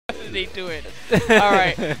did they do it? All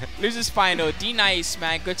right. Losers final. DNyce,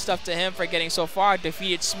 man. Good stuff to him for getting so far.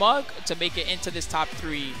 Defeated Smug to make it into this top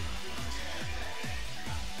 3.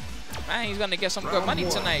 Man, he's going to get some good money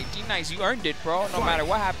tonight. DNyce, you earned it, bro. No matter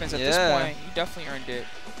what happens at this point, you definitely earned it.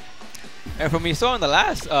 And from what you saw in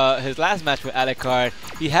the his last match with Alucard,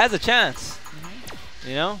 he has a chance.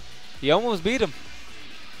 You know, he almost beat him.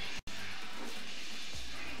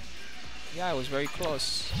 Yeah, it was very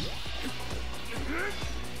close.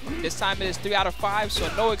 This time it is 3 out of 5, so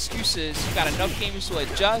no excuses. You got enough games to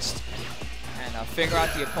adjust and figure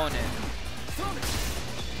out the opponent.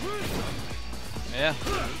 Yeah.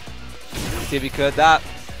 See if he could that.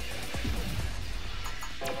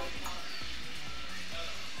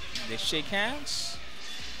 They shake hands.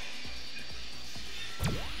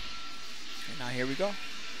 And now here we go.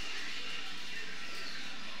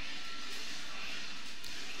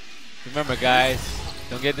 Remember, guys,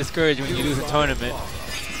 don't get discouraged when you lose a tournament.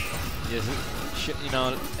 Just, you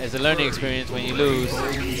know, it's a learning experience when you lose.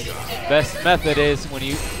 Best method is when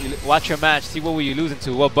you watch your match, see what were you losing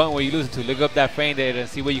to, what button were you losing to, look up that frame data and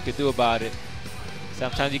see what you could do about it.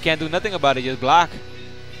 Sometimes you can't do nothing about it, just block,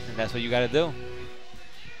 and that's what you got to do.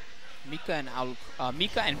 Mika and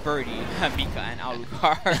Birdie. Mika and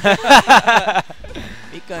Alucard.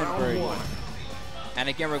 Mika and Birdie. And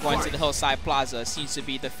again, we're going to the Hillside Plaza. Seems to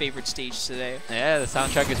be the favorite stage today. Yeah, the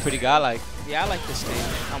soundtrack is pretty godlike. Yeah, I like this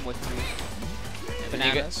stage. I'm with you.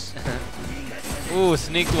 Bananas. Ooh,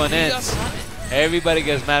 sneaked one in. Everybody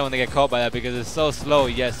gets mad when they get caught by that because it's so slow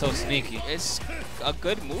yet so sneaky. It's a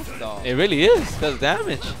good move, though. It really is. It does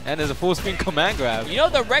damage. And there's a full screen command grab. You know,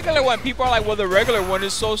 the regular one, people are like, well, the regular one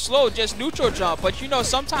is so slow, just neutral jump. But you know,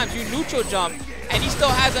 sometimes you neutral jump and he still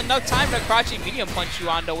has enough time to crouch and medium punch you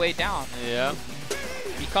on the way down. Yeah.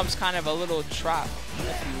 Becomes kind of a little trap,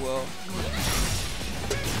 if you will.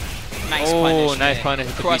 Nice punish. Nice punish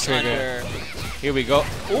with the Cross B trigger. under. Here we go.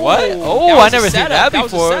 Ooh, what? Oh, I never seen that That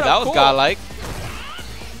before. was That was cool. godlike.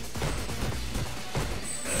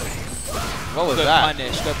 What was Good that?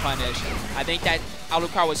 punish, good punish. I think that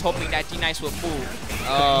Alucard was hoping that DNyce would move.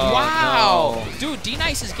 Oh, wow. no. Dude,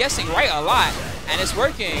 DNyce is guessing right a lot. And it's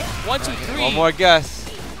working. 1, 2, 3. One more guess.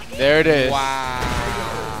 There it is. Wow.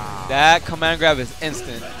 That command grab is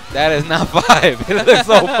instant. That is not 5. It looks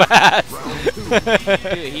so fast.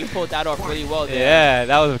 Dude, he pulled that off really well there. Yeah,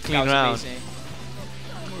 that was a clean round. Amazing.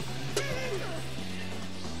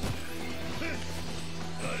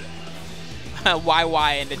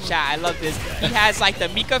 YY in the chat. I love this. He has like the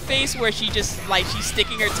Mika face where she just like she's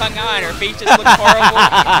sticking her tongue out and her face just looks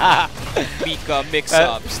horrible. Mika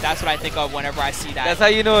mix-ups. That's what I think of whenever I see that. That's how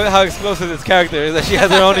you know how explosive this character is, that she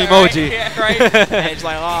has her own emoji. Right? Yeah, right? And it's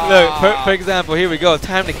like, oh. Look, for example, here we go.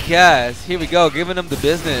 Time to cast. Here we go, giving them the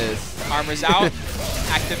business. Armor's out.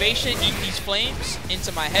 Activation. Eat these flames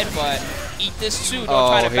into my headbutt. Eat this too. Don't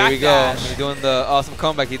try to backdash. Here we go. He's doing the awesome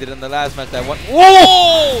comeback he did in the last match. That one.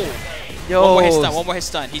 Whoa! Yo. One more hit stun. One more hit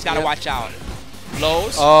stun. He's got to watch out.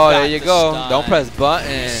 Lows. Oh, there you go. Stun. Don't press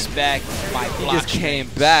button. Respect my block. He just came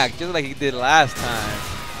back just like he did last time.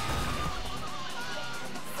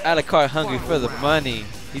 Alucard hungry for the money.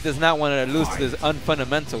 He does not want to lose to this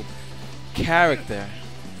unfundamental character.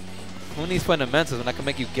 Who needs fundamentals when I can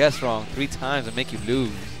make you guess wrong 3 times and make you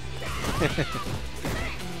lose?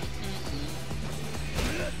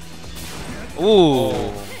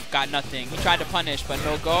 Ooh. Got nothing. He tried to punish, but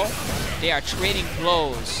no go. They are trading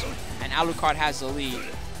blows, and Alucard has the lead.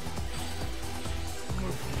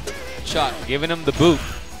 Chuck. Giving him the boot.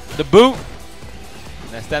 The boot!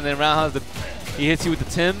 And that standing roundhouse, he hits you with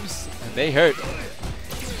the Tims, and they hurt.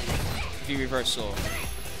 V reversal.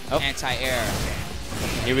 Oh. Anti-air.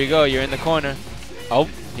 Here we go. You're in the corner. Oh,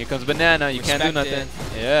 here comes Banana. You can't do nothing.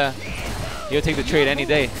 Yeah. He'll take the trade any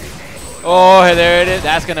day. Oh, there it is.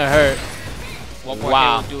 That's going to hurt. One more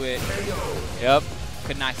hit will do it. Yep.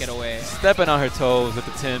 Could not get away. Stepping on her toes with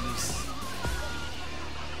the Tims.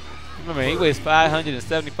 Remember, he weighs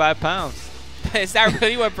 575 pounds. Is that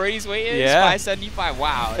really what Birdie's weight is? Yeah. 575.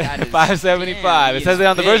 Wow. That is 575. Damn, it says it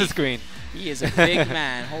on the versus screen. He is a big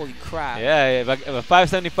man. Holy crap. Yeah, if a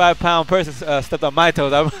 575-pound person stepped on my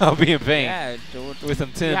toes, I'll be in pain. Yeah, dude. With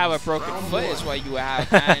some Tims. You have a broken foot is what you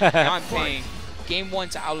have, man. Now I'm paying. Game 1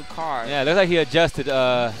 to Alucard. Yeah, looks like he adjusted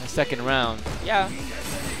a second round. Yeah.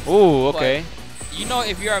 Ooh, okay. But, you know,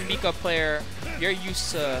 if you're a Mika player, you're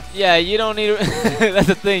used to... Yeah, you don't need... That's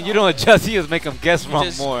the thing. You don't adjust. You just make them guess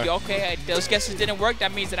wrong more. Okay, those guesses didn't work.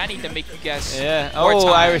 That means that I need to make you guess. Yeah. More times.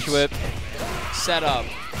 Irish whip. Set up.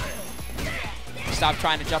 Stop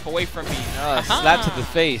trying to jump away from me. Slap to the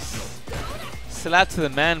face. Slap to the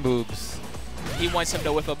man boobs. He wants him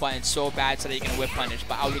to whip a button so bad so that he can whip punish.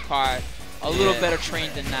 But Alucard a little better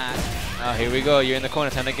trained than that. Oh, here we go. You're in the corner.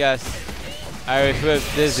 Time to guess. Irish whip,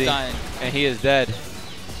 dizzy, Stunned. and he is dead.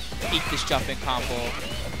 Eat this jumping combo.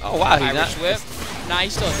 Oh wow, he's Irish not. whip. Nah,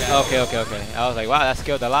 he's still dead. Okay. I was like, wow, that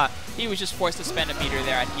skilled a lot. He was just forced to spend a meter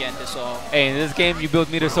there at the end. That's all. Hey, in this game, you build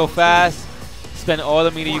meter so fast. Spend all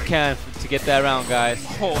the meter you can to get that round, guys.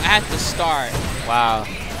 Oh, at the start. Wow,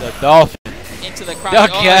 the dolphin. Into the crowd.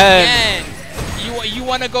 Again. You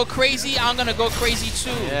want to go crazy? I'm gonna go crazy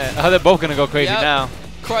too. Yeah, they're both gonna go crazy now.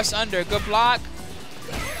 Cross under, good block.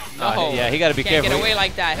 No, yeah, he gotta be Can't careful. get away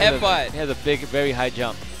like that. Headbutt. He has a big, very high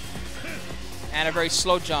jump. And a very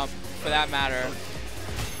slow jump, for that matter.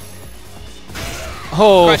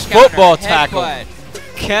 Oh, Crush football counter, tackle.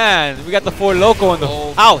 headbutt. Can. We got the 4 Loco in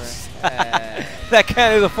the house. That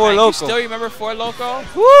can is a 4 Loco. You still remember 4 Loco?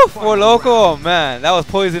 Woo, 4 Loco. Oh, man. That was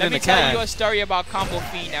poison in the can. Let me tell you a story about Combo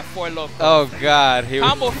Fiend at 4 Loco. Oh, God.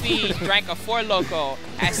 Combo Fiend drank a 4 Loco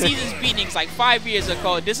at Seasons Beatings like 5 years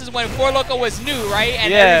ago. This is when 4 Loco was new, right?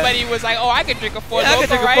 And everybody was like, oh, I could drink a 4 Loco, I could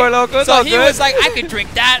drink right? a 4 Loco. So he was like, I could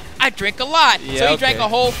drink that. I drink a lot. Yeah, so he drank a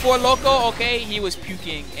whole 4 Loco. Okay, he was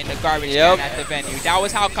puking in the garbage can at the venue. That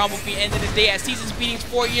was how Combo Fiend ended his day at Seasons Beatings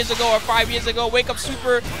 4 years ago or 5 years ago. Wake Up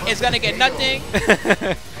Super is going to get nothing.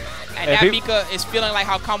 And that Mika is feeling like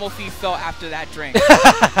how Combo Fiend felt after that drink.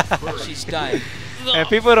 She's done. And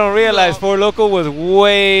people don't realize 4 Loco was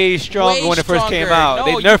way stronger when it first came out. No,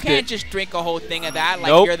 they nerfed you can't it. just drink a whole thing of that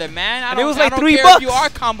like you're the man. And it was like $3. If you are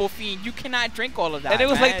Combo Fiend, you cannot drink all of that. And it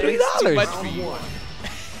was like $3. It's too much for you.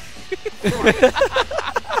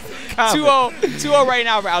 2-0 right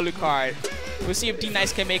now for Alucard. We'll see if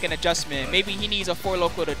DNyce can make an adjustment. Maybe he needs a 4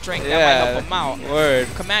 Loco to drink. That might help him out. Word.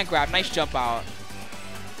 Command grab. Nice jump out.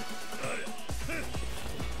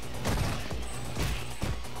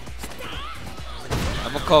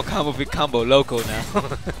 I'm gonna call Combo Big Combo Loco now.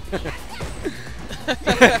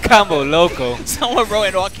 Combo Loco. Someone wrote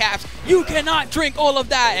in all caps, "You cannot drink all of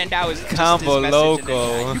that," and that was just Combo his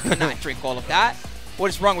Loco. You cannot drink all of that. What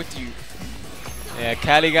is wrong with you? Yeah,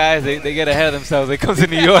 Cali guys, they get ahead of themselves. They come to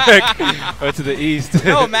New York or to the East.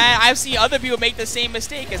 No, man, I've seen other people make the same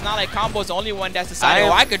mistake. It's not like Combo's the only one that's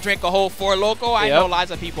decided, I could drink a whole 4 Loco. I know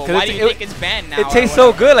lots of people. Why do you think it's banned now? It tastes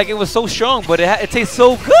so good. Like, it was so strong, but it tastes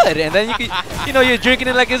so good. And then you know, you're drinking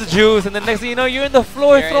it like it's juice, and the next thing you know, you're in the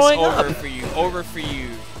floor throwing up. Over for you. Over for you.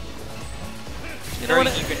 Very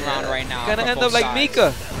even round right now. Gonna end up like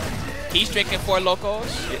Mika. He's drinking 4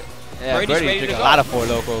 Locos. Yeah, Birdie's drinking a lot of 4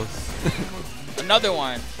 Locos. Another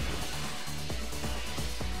one.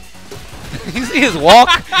 You see his walk?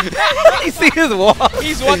 You see his walk?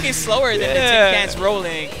 He's walking slower than the tin cans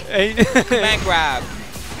rolling. Command grab.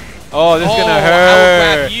 Oh, this is gonna hurt. I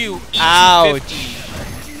will grab you. Ouch.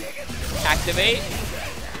 Activate.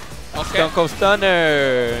 Okay. Stone Cold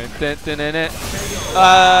Stunner.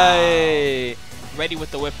 Aye. Ready with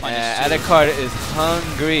the whip punish. Alucard is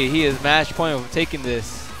hungry. He is match point of taking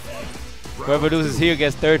this. Whoever loses here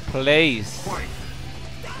gets 3rd place.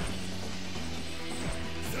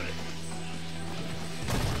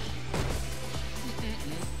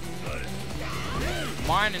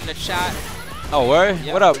 Marn in the chat. Oh, word?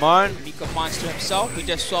 Yep. What up, Marn? Mika Monster himself. We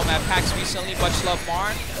just saw him at PAX recently. Much love,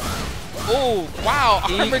 Marn. Oh, wow.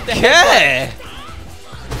 Armored the headbutt.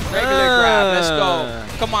 Regular grab. Let's go.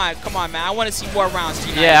 Come on, man. I want to see more rounds.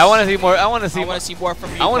 DNyce. Yeah, I want to see more. I want to see more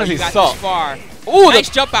from you. I want to see salt. Far. Ooh, nice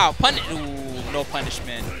jump out. Ooh, no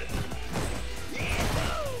punishment.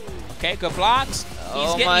 Okay, good blocks.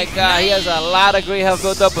 Oh my God, he has a lot of great health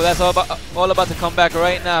built up, but that's all about to come back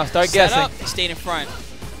right now. Start guessing. Up. He stayed in front.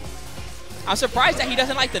 I'm surprised that he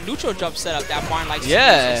doesn't like the neutral jump setup that Marn likes.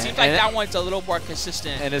 Yeah, it seems like that one's a little more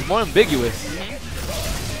consistent. And it's more ambiguous.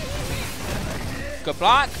 Good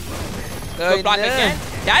block. Good block again.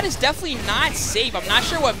 That is definitely not safe. I'm not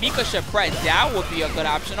sure what Mika should press. That would be a good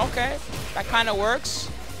option. Okay, that kind of works.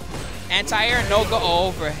 Anti-air, no go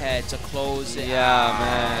overhead to close it. Yeah,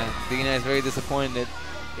 man. DNyce is very disappointed.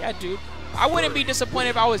 Yeah, dude. I wouldn't be disappointed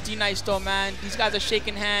if I was DNyce though, man. These guys are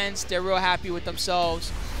shaking hands. They're real happy with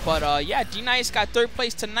themselves. But yeah, DNyce got 3rd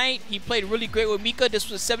place tonight. He played really great with Mika. This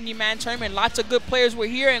was a 70-man tournament. Lots of good players were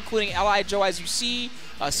here, including L.I. Joe, as you see.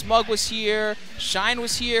 Smug was here. Shine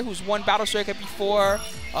was here, who's won Battle Circuit before.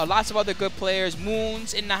 Lots of other good players.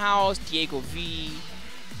 Moon's in the house. Diego V.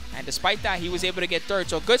 And despite that, he was able to get 3rd.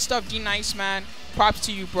 So good stuff, DNyce, man. Props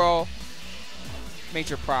to you, bro.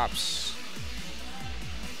 Major props.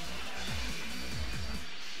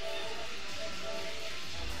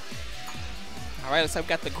 All right, let's have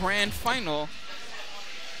got the grand final.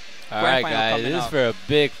 All right, guys, this is for a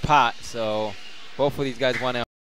big pot. So both of these guys want to